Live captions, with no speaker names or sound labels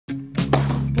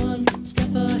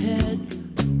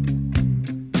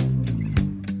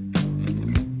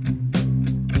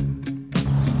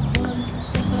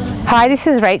Hi, this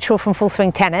is Rachel from Full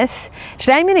Swing Tennis.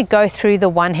 Today I'm going to go through the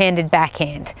one-handed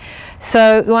backhand.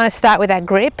 So we want to start with our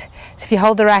grip. So if you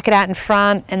hold the racket out in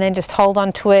front and then just hold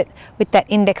onto it with that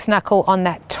index knuckle on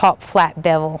that top flat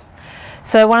bevel.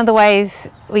 So one of the ways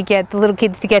we get the little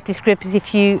kids to get this grip is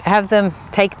if you have them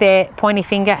take their pointy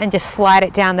finger and just slide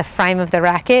it down the frame of the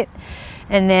racket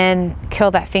and then curl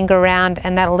that finger around,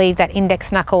 and that'll leave that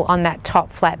index knuckle on that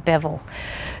top flat bevel.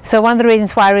 So one of the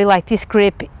reasons why I really like this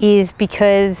grip is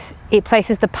because it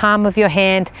places the palm of your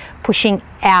hand pushing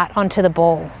out onto the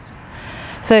ball.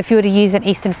 So if you were to use an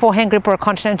Eastern forehand grip or a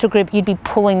continental grip, you'd be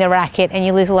pulling the racket and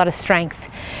you lose a lot of strength.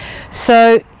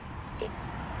 So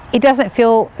it doesn't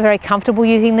feel very comfortable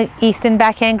using the Eastern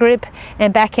backhand grip,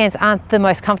 and backhands aren't the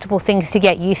most comfortable things to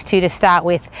get used to start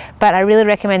with, but I really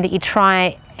recommend that you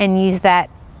try and use that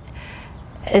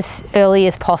as early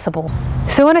as possible.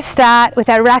 So we want to start with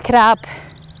our racket up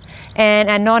and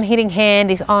our non-hitting hand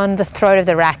is on the throat of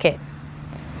the racket.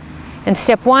 And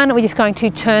step one, we're just going to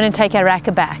turn and take our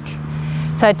racket back.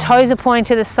 So our toes are pointing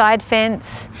to the side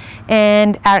fence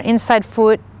and our inside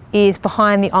foot is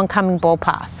behind the oncoming ball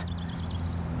path.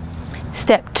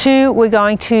 Step two, we're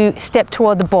going to step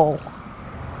toward the ball.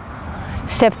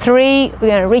 Step three, we're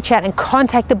going to reach out and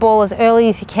contact the ball as early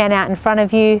as you can out in front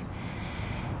of you.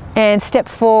 And step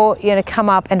four, you're going to come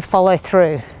up and follow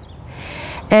through.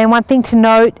 And one thing to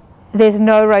note, there's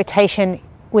no rotation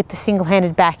with the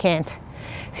single-handed backhand.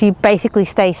 So you basically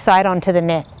stay side on to the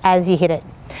net as you hit it.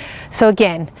 So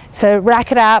again, so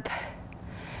racket up,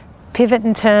 pivot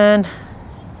and turn,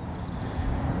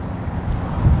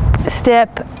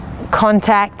 step,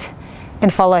 contact,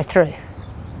 and follow through.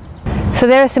 So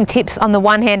there are some tips on the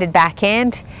one-handed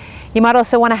backhand. You might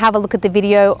also want to have a look at the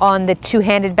video on the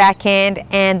two-handed backhand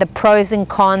and the pros and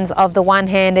cons of the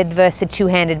one-handed versus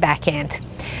two-handed backhand.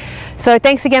 So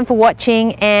thanks again for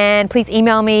watching, and please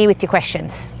email me with your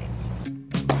questions.